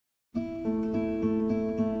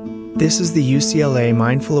This is the UCLA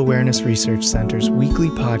Mindful Awareness Research Center's weekly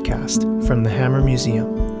podcast from the Hammer Museum,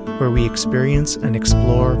 where we experience and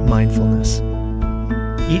explore mindfulness.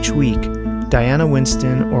 Each week, Diana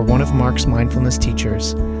Winston or one of Mark's mindfulness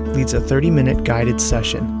teachers leads a 30-minute guided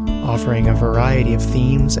session offering a variety of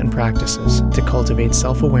themes and practices to cultivate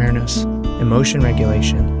self-awareness, emotion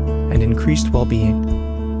regulation, and increased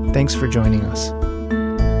well-being. Thanks for joining us.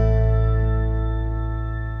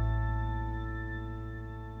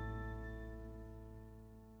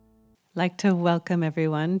 I'd like to welcome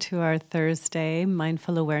everyone to our Thursday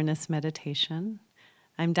Mindful Awareness Meditation.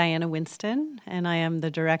 I'm Diana Winston, and I am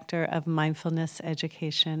the Director of Mindfulness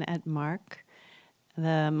Education at MARC,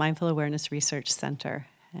 the Mindful Awareness Research Center.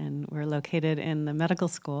 And we're located in the medical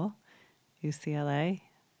school, UCLA.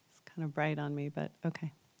 It's kind of bright on me, but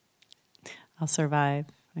okay. I'll survive.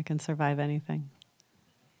 I can survive anything.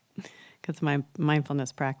 It's my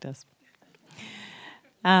mindfulness practice.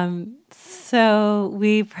 So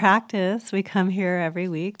we come here every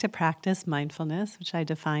week to practice mindfulness, which I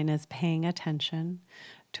define as paying attention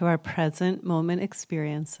to our present moment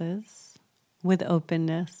experiences with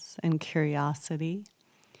openness and curiosity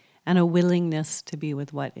and a willingness to be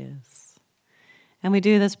with what is. And we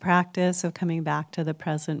do this practice of coming back to the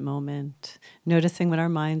present moment, noticing when our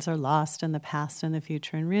minds are lost in the past and the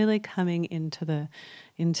future, and really coming into the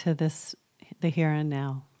here and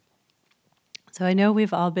now. So I know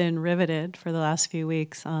we've all been riveted for the last few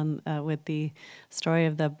weeks on with the story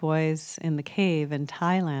of the boys in the cave in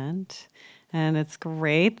Thailand, and it's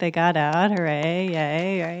great. They got out, hooray,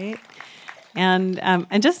 yay, right?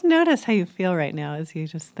 And just notice how you feel right now as you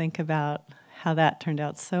just think about how that turned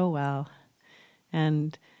out so well,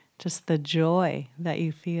 and just the joy that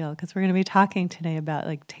you feel, because we're going to be talking today about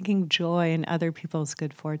like taking joy in other people's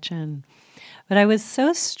good fortune. But I was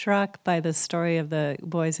so struck by the story of the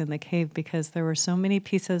boys in the cave because there were so many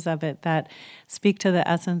pieces of it that speak to the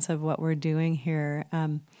essence of what we're doing here.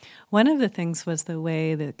 One of the things was the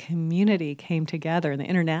way the community came together, the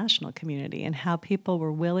international community, and how people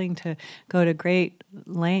were willing to go to great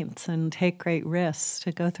lengths and take great risks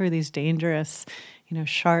to go through these dangerous,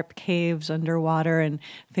 sharp caves underwater and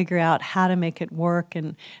figure out how to make it work.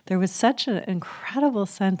 And there was such an incredible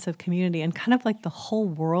sense of community, and kind of like the whole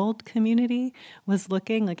world community was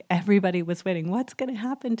looking, like everybody was waiting, what's going to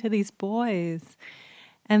happen to these boys?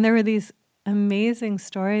 And there were these amazing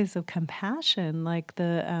stories of compassion, like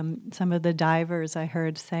some of the divers I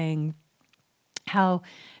heard saying how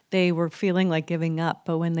they were feeling like giving up,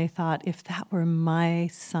 but when they thought, if that were my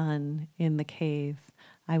son in the cave,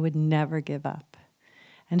 I would never give up.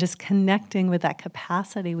 And just connecting with that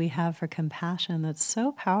capacity we have for compassion that's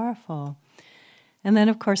so powerful. And then,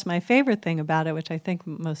 of course, my favorite thing about it, which I think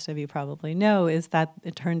most of you probably know, is that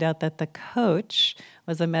it turned out that the coach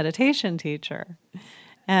was a meditation teacher.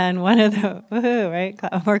 And one of the, woohoo, right?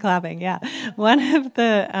 We're clapping, yeah. One of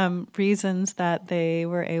the reasons that they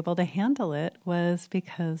were able to handle it was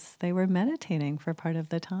because they were meditating for part of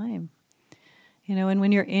the time. And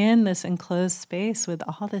when you're in this enclosed space with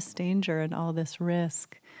all this danger and all this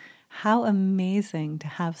risk, how amazing to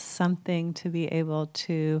have something to be able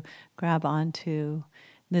to grab onto,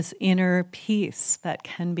 this inner peace that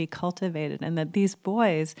can be cultivated. And that these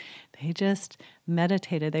boys, they just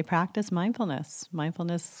meditated. They practiced mindfulness.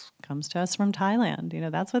 Mindfulness comes to us from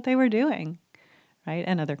Thailand. That's what they were doing, right?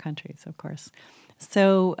 And other countries, of course.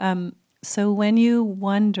 So when you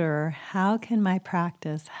wonder, how can my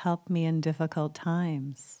practice help me in difficult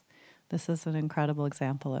times? This is an incredible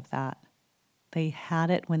example of that. They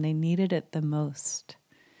had it when they needed it the most.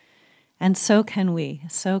 And so can we.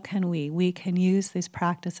 We can use these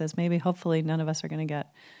practices. Maybe, hopefully, none of us are going to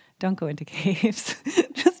don't go into caves,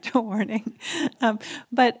 just a warning.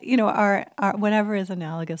 But, our whatever is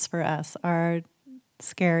analogous for us, our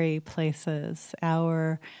scary places,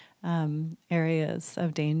 our areas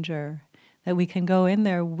of danger, that we can go in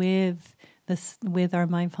there with our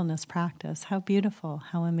mindfulness practice. How beautiful,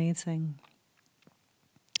 how amazing.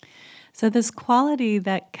 So this quality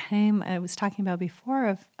that I was talking about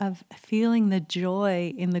before of feeling the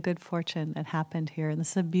joy in the good fortune that happened here. And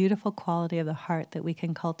this is a beautiful quality of the heart that we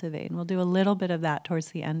can cultivate. And we'll do a little bit of that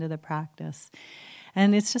towards the end of the practice.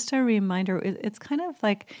 And it's just a reminder, it's kind of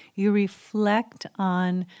like you reflect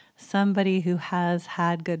on somebody who has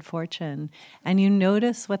had good fortune, and you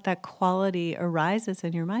notice what that quality arises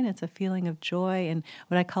in your mind. It's a feeling of joy, and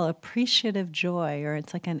what I call appreciative joy, or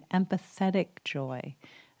it's like an empathetic joy,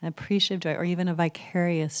 an appreciative joy, or even a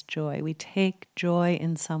vicarious joy. We take joy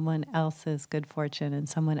in someone else's good fortune and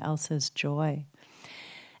someone else's joy.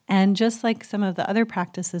 And just like some of the other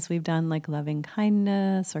practices we've done, like loving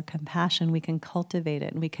kindness or compassion, we can cultivate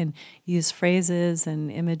it and we can use phrases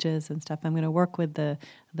and images and stuff. I'm going to work with the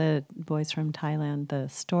boys from Thailand, the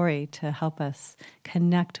story, to help us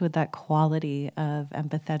connect with that quality of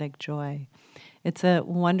empathetic joy. It's a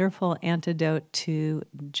wonderful antidote to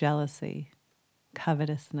jealousy,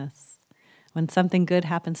 covetousness. When something good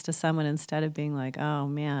happens to someone, instead of being like, oh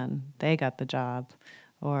man, they got the job,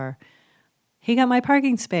 or he got my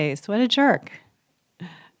parking space, what a jerk,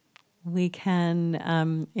 we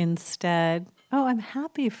can instead, oh, I'm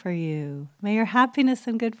happy for you. May your happiness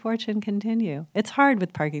and good fortune continue. It's hard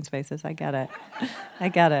with parking spaces, I get it. I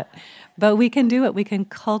get it. But we can do it. We can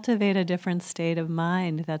cultivate a different state of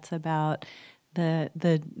mind that's about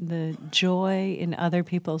the joy in other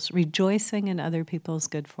people's, rejoicing in other people's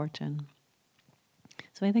good fortune.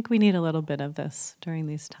 So I think we need a little bit of this during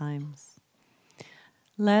these times.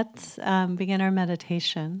 Let's begin our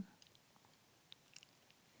meditation.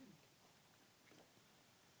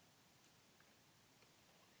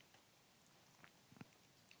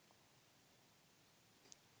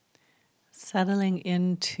 Settling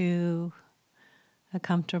into a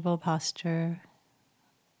comfortable posture.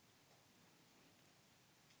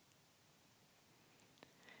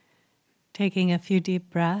 Taking a few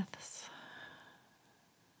deep breaths.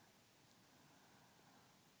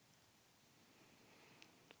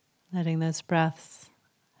 Letting those breaths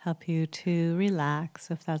help you to relax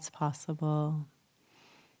if that's possible.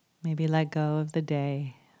 Maybe let go of the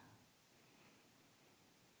day.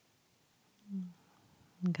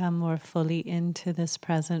 And come more fully into this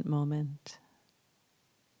present moment.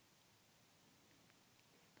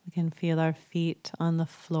 We can feel our feet on the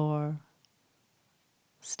floor,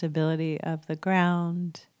 stability of the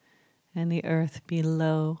ground, and the earth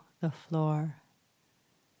below the floor.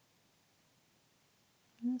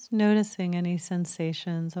 Just noticing any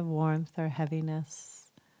sensations of warmth or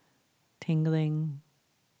heaviness, tingling.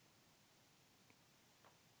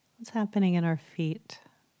 What's happening in our feet?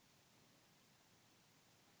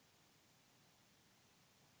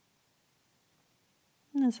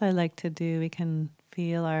 And as I like to do, we can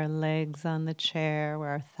feel our legs on the chair where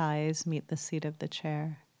our thighs meet the seat of the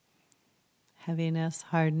chair. Heaviness,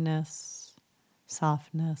 hardness,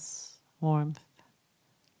 softness, warmth.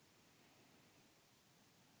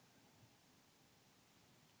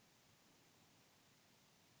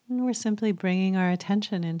 And we're simply bringing our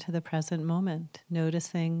attention into the present moment,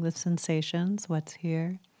 noticing the sensations, what's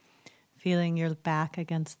here, feeling your back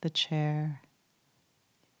against the chair.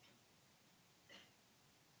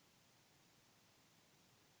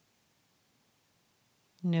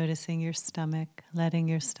 Noticing your stomach, letting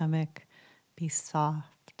your stomach be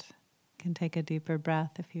soft. You can take a deeper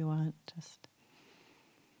breath if you want. Just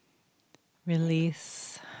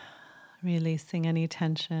releasing any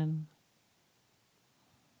tension.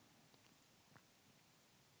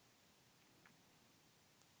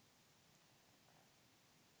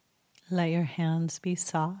 Let your hands be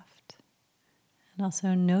soft, and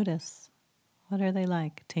also notice, what are they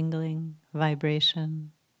like? Tingling,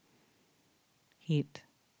 vibration, heat.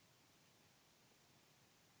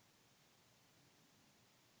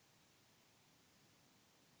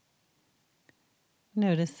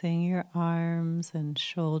 Noticing your arms and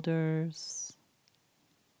shoulders,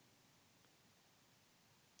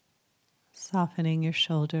 softening your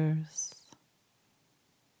shoulders.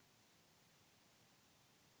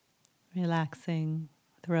 Relaxing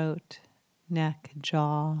throat, neck,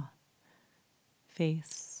 jaw,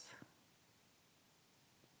 face.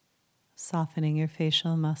 Softening your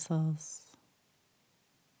facial muscles.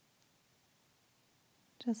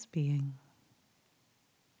 Just being.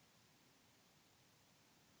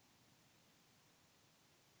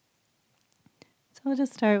 So we'll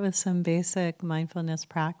just start with some basic mindfulness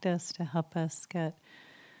practice to help us get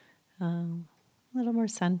a little more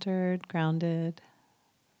centered, grounded,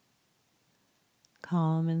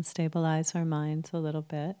 calm, and stabilize our minds a little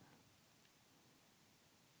bit.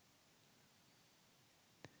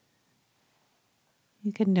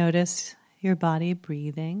 You can notice your body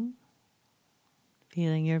breathing,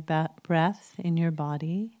 feeling your breath in your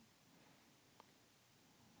body.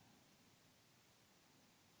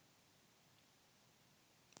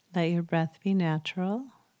 Let your breath be natural,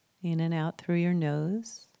 in and out through your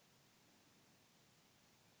nose.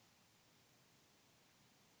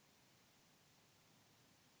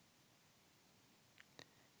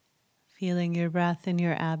 Feeling your breath in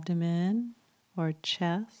your abdomen or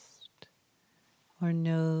chest or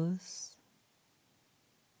nose.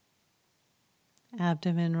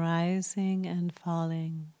 Abdomen rising and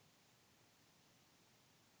falling.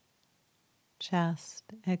 chest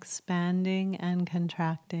expanding and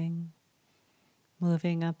contracting,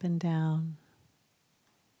 moving up and down,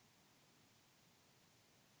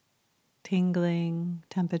 tingling,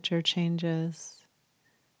 temperature changes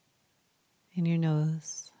in your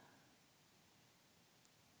nose,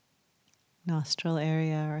 nostril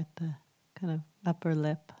area, or at the kind of upper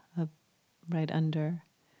lip of right under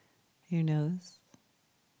your nose.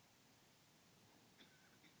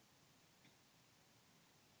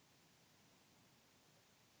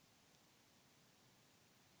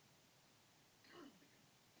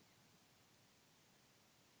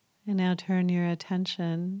 And now turn your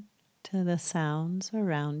attention to the sounds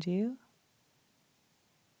around you,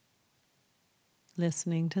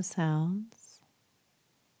 listening to sounds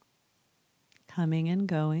coming and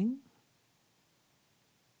going.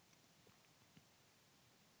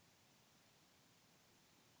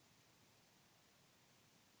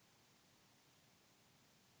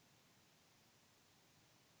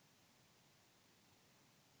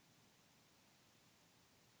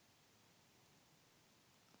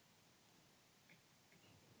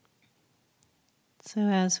 So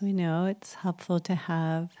as we know, it's helpful to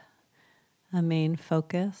have a main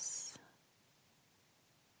focus,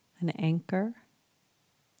 an anchor,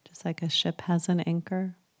 just like a ship has an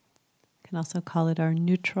anchor. You can also call it our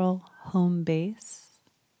neutral home base,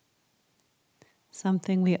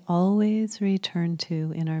 something we always return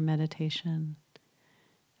to in our meditation.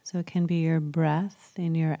 So it can be your breath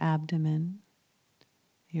in your abdomen,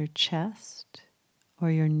 your chest,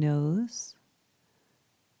 or your nose.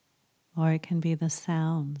 Or it can be the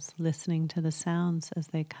sounds, listening to the sounds as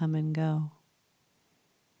they come and go.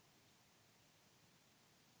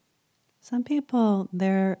 Some people,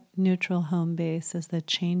 their neutral home base is the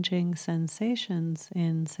changing sensations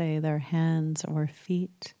in, say, their hands or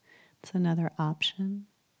feet. It's another option.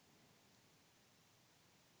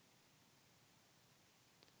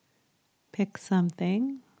 Pick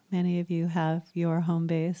something. Many of you have your home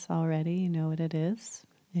base already. You know what it is.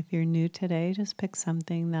 If you're new today, just pick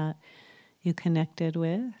something that you connected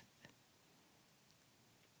with.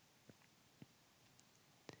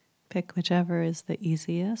 Pick whichever is the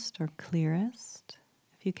easiest or clearest.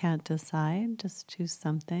 If you can't decide, just choose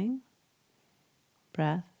something.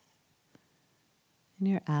 Breath in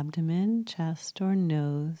your abdomen, chest, or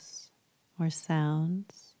nose, or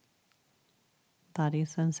sounds. Body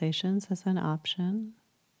sensations as an option.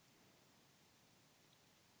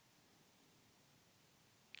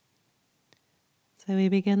 So we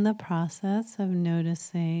begin the process of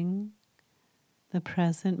noticing the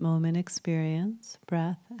present moment experience,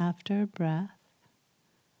 breath after breath,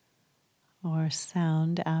 or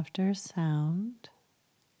sound after sound.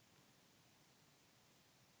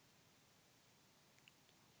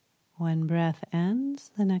 When breath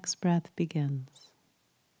ends, the next breath begins.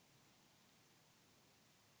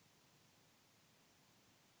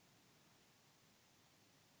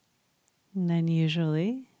 And then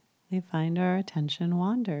usually we find our attention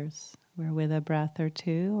wanders. We're with a breath or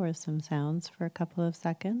two or some sounds for a couple of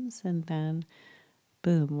seconds, and then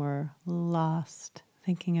boom, we're lost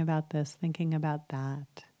thinking about this, thinking about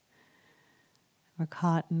that. We're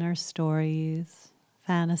caught in our stories,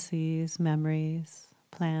 fantasies, memories,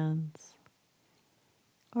 plans.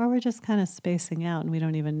 Or we're just kind of spacing out and we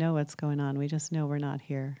don't even know what's going on. We just know we're not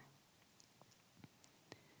here.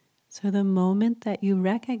 So the moment that you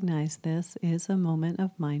recognize this is a moment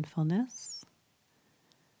of mindfulness.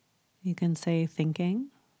 You can say thinking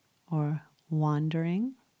or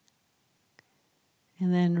wandering.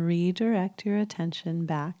 And then redirect your attention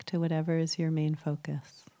back to whatever is your main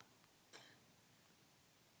focus.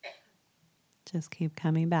 Just keep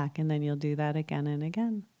coming back, and then you'll do that again and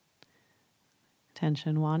again.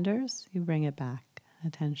 Attention wanders, you bring it back.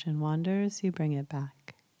 Attention wanders, you bring it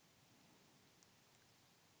back.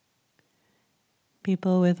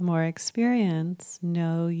 People with more experience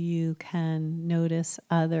know you can notice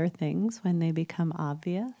other things when they become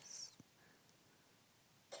obvious.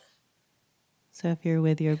 So if you're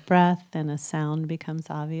with your breath and a sound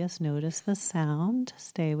becomes obvious, notice the sound,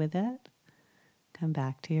 stay with it, come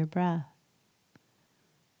back to your breath.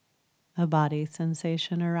 A body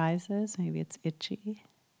sensation arises, maybe it's itchy.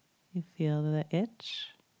 You feel the itch.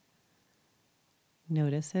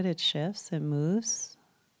 Notice it, it shifts, it moves.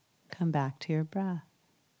 Come back to your breath.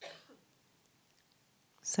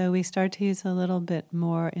 So we start to use a little bit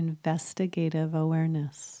more investigative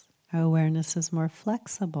awareness. Our awareness is more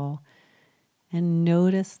flexible, and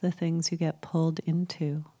notice the things you get pulled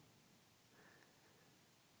into.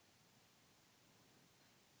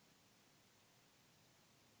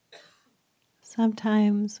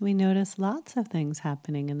 Sometimes we notice lots of things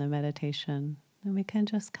happening in the meditation. then we can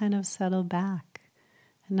just kind of settle back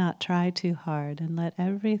and not try too hard and let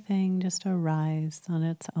everything just arise on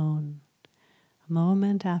its own,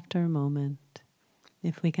 moment after moment.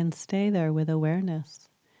 If we can stay there with awareness,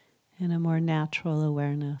 in a more natural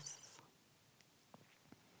awareness.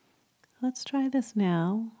 Let's try this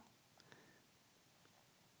now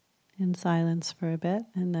in silence for a bit,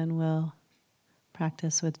 and then we'll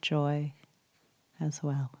practice with joy as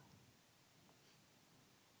well.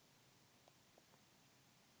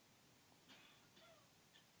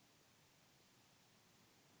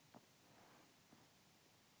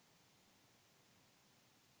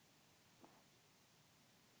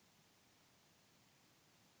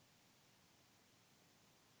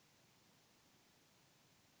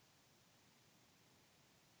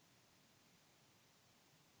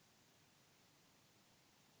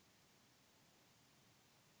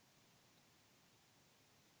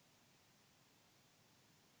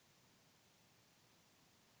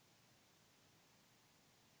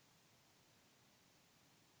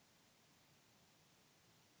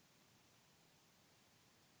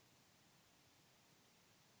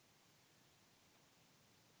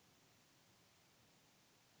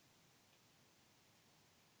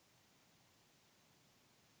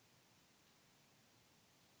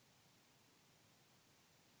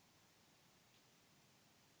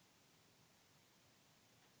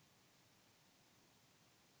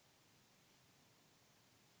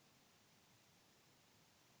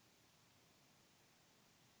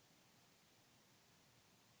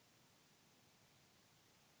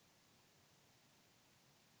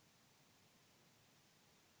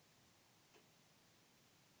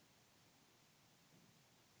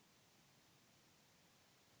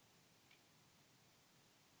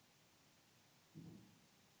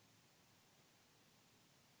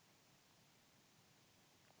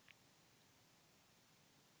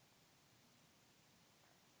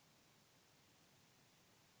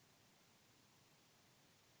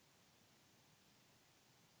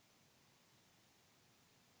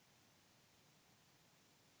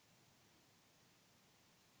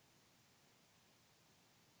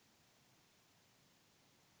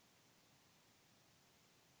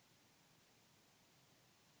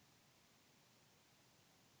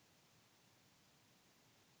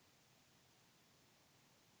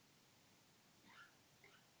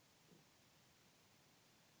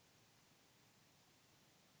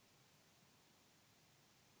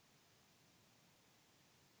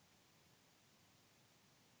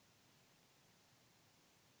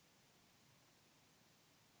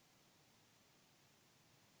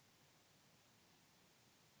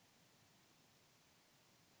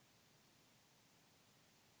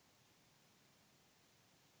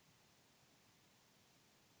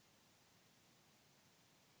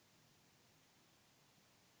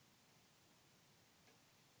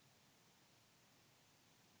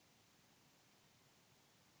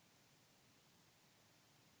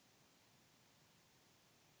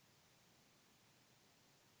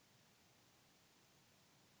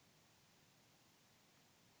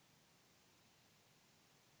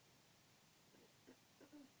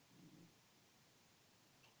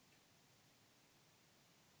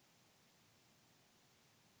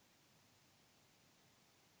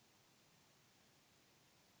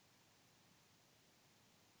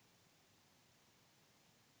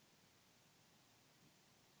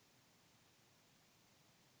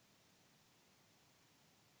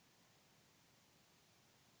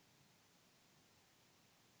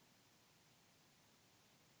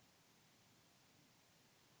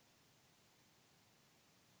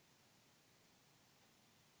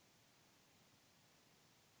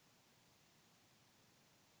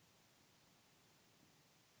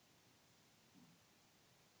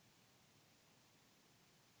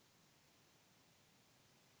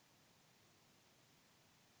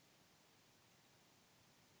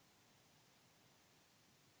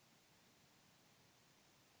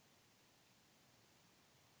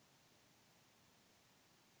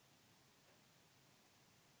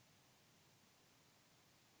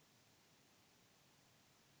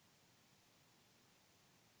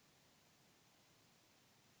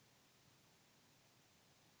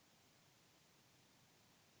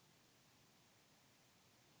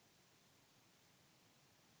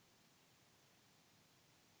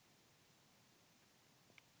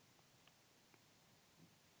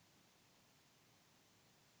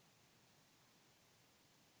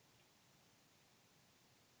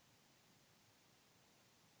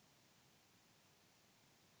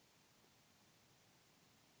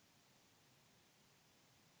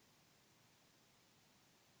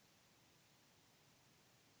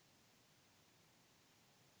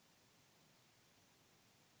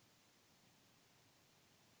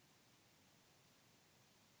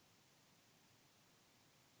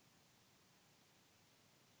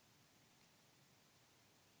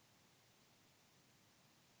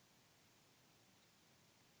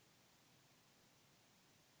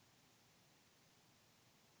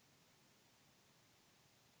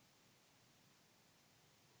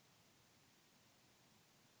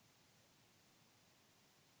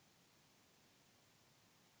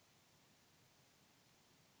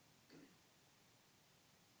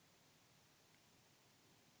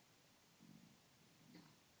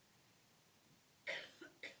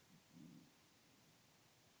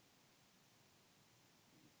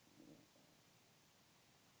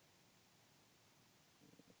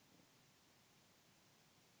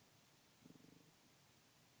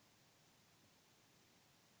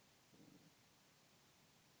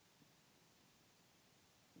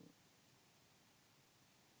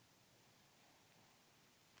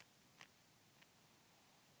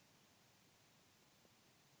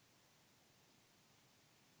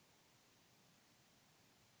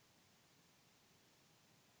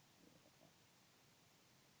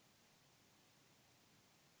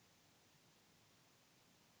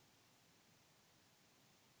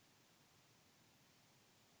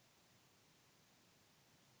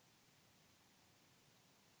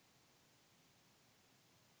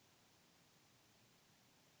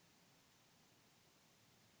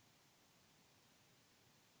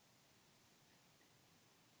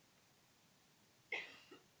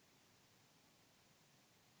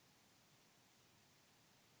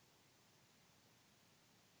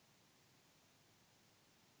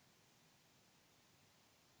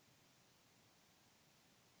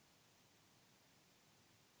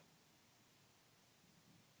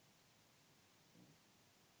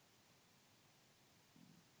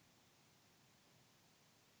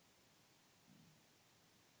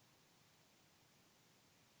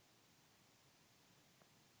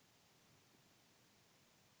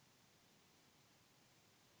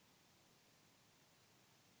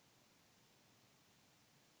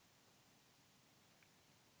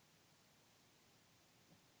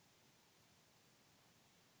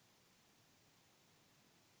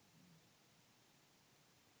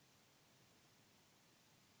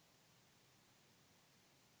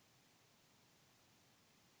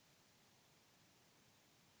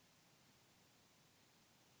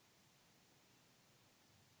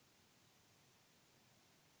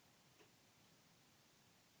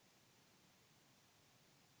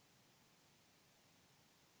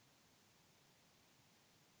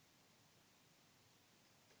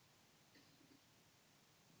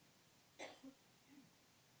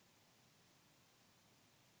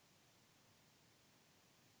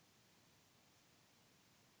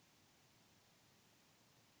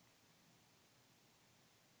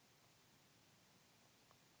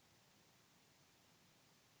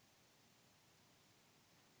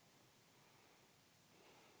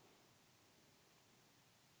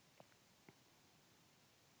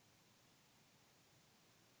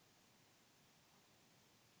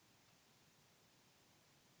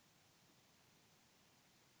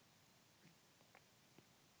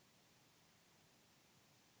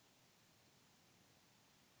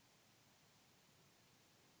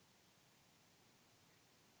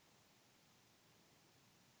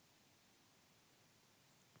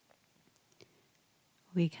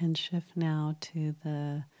 We can shift now to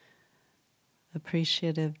the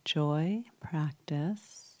appreciative joy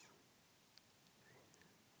practice.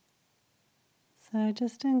 So I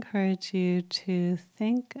just encourage you to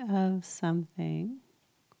think of someone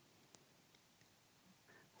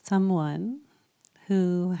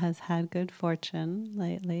who has had good fortune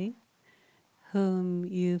lately, whom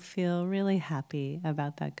you feel really happy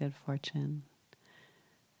about that good fortune.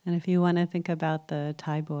 And if you want to think about the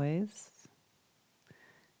Thai boys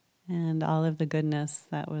and all of the goodness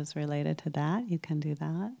that was related to that, you can do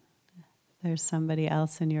that. If there's somebody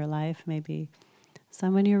else in your life, maybe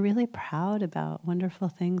someone you're really proud about, wonderful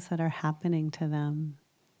things that are happening to them.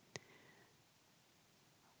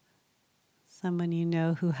 Someone you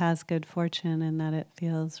know who has good fortune and that it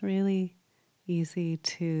feels really easy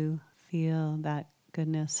to feel that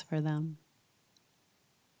goodness for them.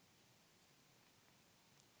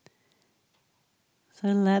 So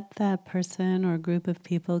let that person or group of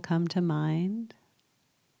people come to mind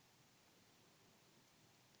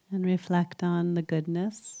and reflect on the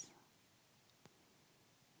goodness.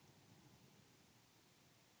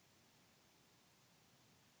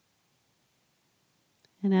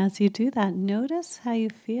 And as you do that, notice how you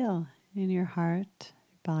feel in your heart,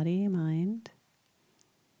 your body, mind.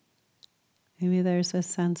 Maybe there's a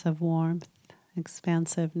sense of warmth,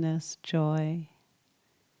 expansiveness, joy.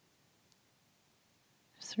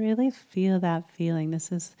 Just really feel that feeling.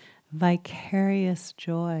 This is vicarious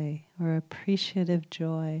joy or appreciative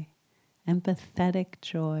joy, empathetic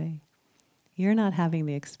joy. You're not having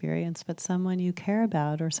the experience, but someone you care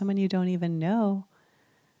about or someone you don't even know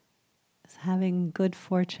is having good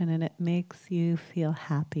fortune and it makes you feel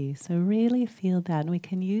happy. So really feel that. And we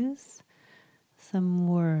can use some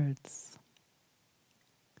words.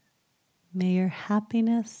 May your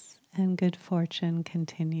happiness and good fortune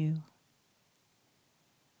continue.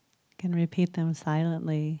 You can repeat them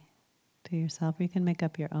silently to yourself, or you can make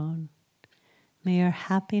up your own. May your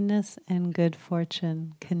happiness and good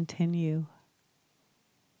fortune continue.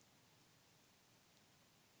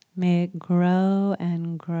 May it grow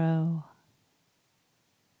and grow.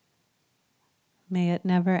 May it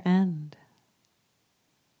never end.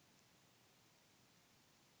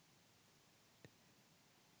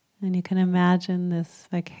 And you can imagine this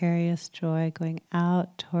vicarious joy going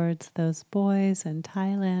out towards those boys in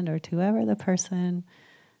Thailand or to whoever the person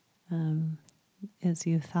is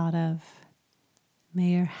you thought of. May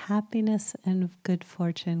your happiness and good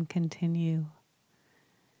fortune continue.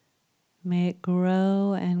 May it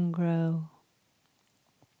grow and grow.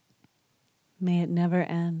 May it never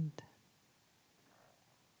end.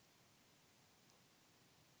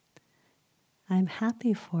 I'm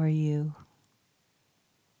happy for you.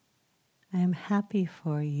 I am happy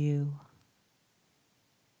for you.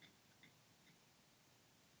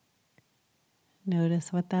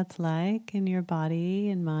 Notice what that's like in your body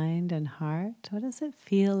and mind and heart. What does it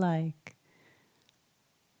feel like?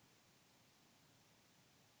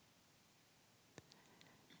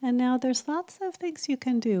 And now there's lots of things you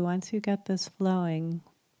can do once you get this flowing.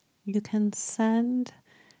 You can send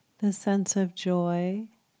the sense of joy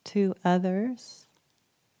to others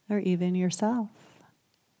or even yourself.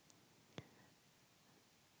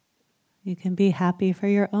 You can be happy for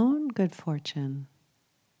your own good fortune.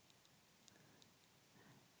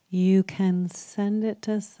 You can send it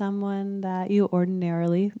to someone that you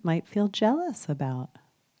ordinarily might feel jealous about.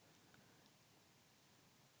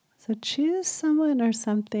 So choose someone or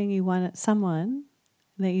something someone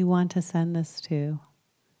that you want to send this to,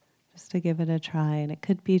 just to give it a try. And it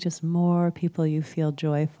could be just more people you feel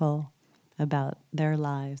joyful about their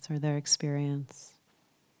lives or their experience.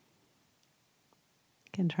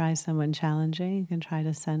 You can try someone challenging. You can try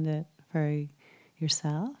to send it for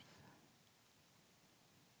yourself.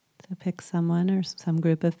 So pick someone or some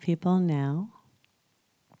group of people now.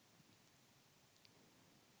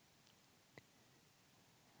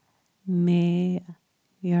 May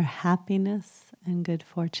your happiness and good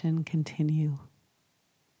fortune continue.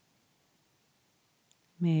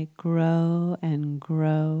 May it grow and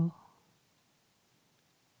grow.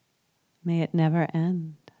 May it never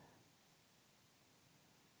end.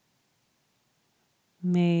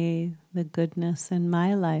 May the goodness in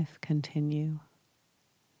my life continue.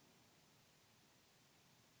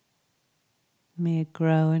 May it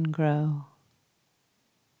grow and grow.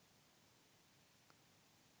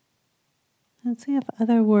 And see if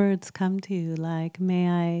other words come to you, like, may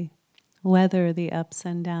I weather the ups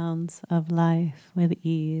and downs of life with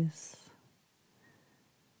ease.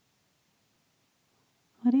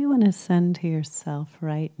 What do you want to send to yourself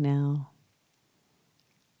right now?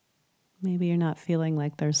 Maybe you're not feeling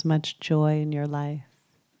like there's much joy in your life.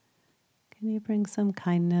 Can you bring some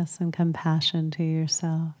kindness and compassion to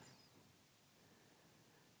yourself?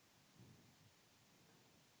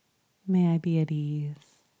 May I be at ease.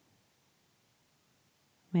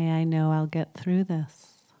 May I know I'll get through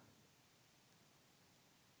this.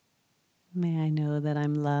 May I know that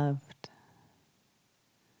I'm loved.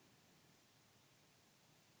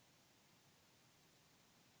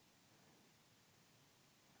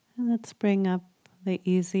 And let's bring up the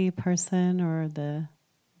easy person or the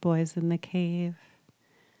boys in the cave.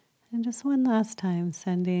 And just one last time,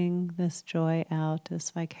 sending this joy out, this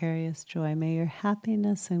vicarious joy. May your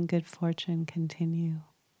happiness and good fortune continue.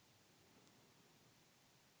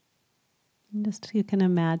 And just you can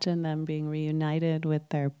imagine them being reunited with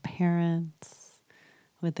their parents,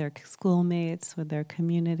 with their schoolmates, with their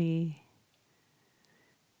community.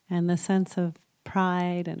 And the sense of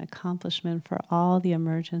pride and accomplishment for all the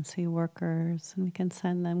emergency workers. And we can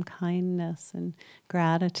send them kindness and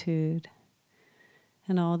gratitude.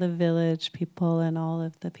 And all the village people and all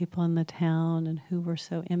of the people in the town and who were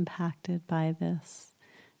so impacted by this.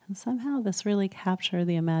 And somehow this really captured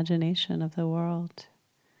the imagination of the world.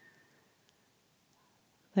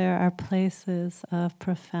 There are places of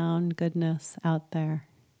profound goodness out there.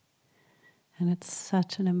 And it's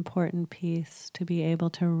such an important piece to be able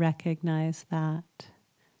to recognize that,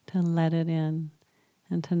 to let it in,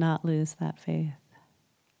 and to not lose that faith.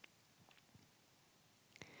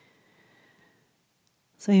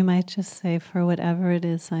 So you might just say, for whatever it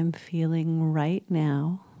is I'm feeling right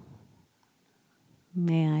now,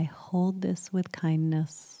 may I hold this with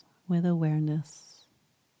kindness, with awareness.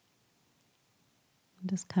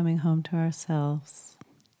 Just coming home to ourselves.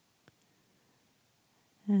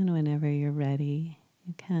 And whenever you're ready,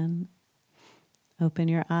 you can open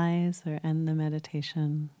your eyes or end the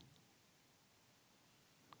meditation,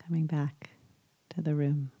 coming back to the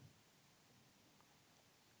room.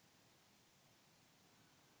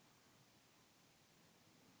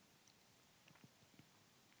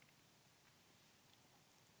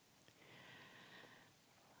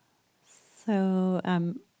 So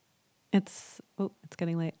it's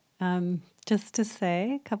getting late. Just to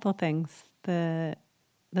say a couple things.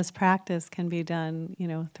 This practice can be done,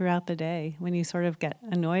 throughout the day. When you sort of get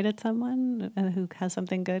annoyed at someone who has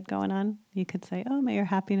something good going on, you could say, "Oh, may your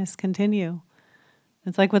happiness continue."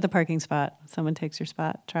 It's like with the parking spot. If someone takes your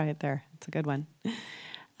spot, try it there. It's a good one.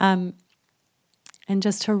 And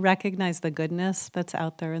just to recognize the goodness that's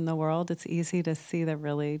out there in the world. It's easy to see the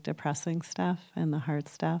really depressing stuff and the hard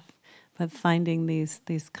stuff, but finding these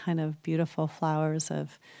kind of beautiful flowers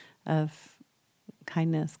of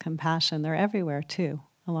kindness, compassion, they're everywhere too,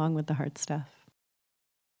 along with the hard stuff.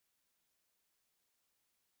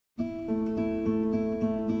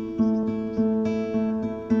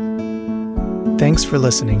 Thanks for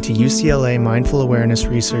listening to UCLA Mindful Awareness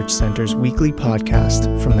Research Center's weekly podcast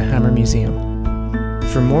from the Hammer Museum.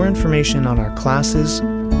 For more information on our classes,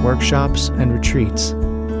 workshops, and retreats,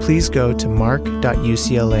 please go to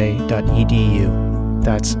marc.ucla.edu.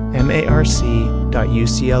 That's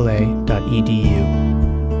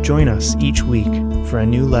marc.ucla.edu. Join us each week for a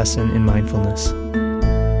new lesson in mindfulness.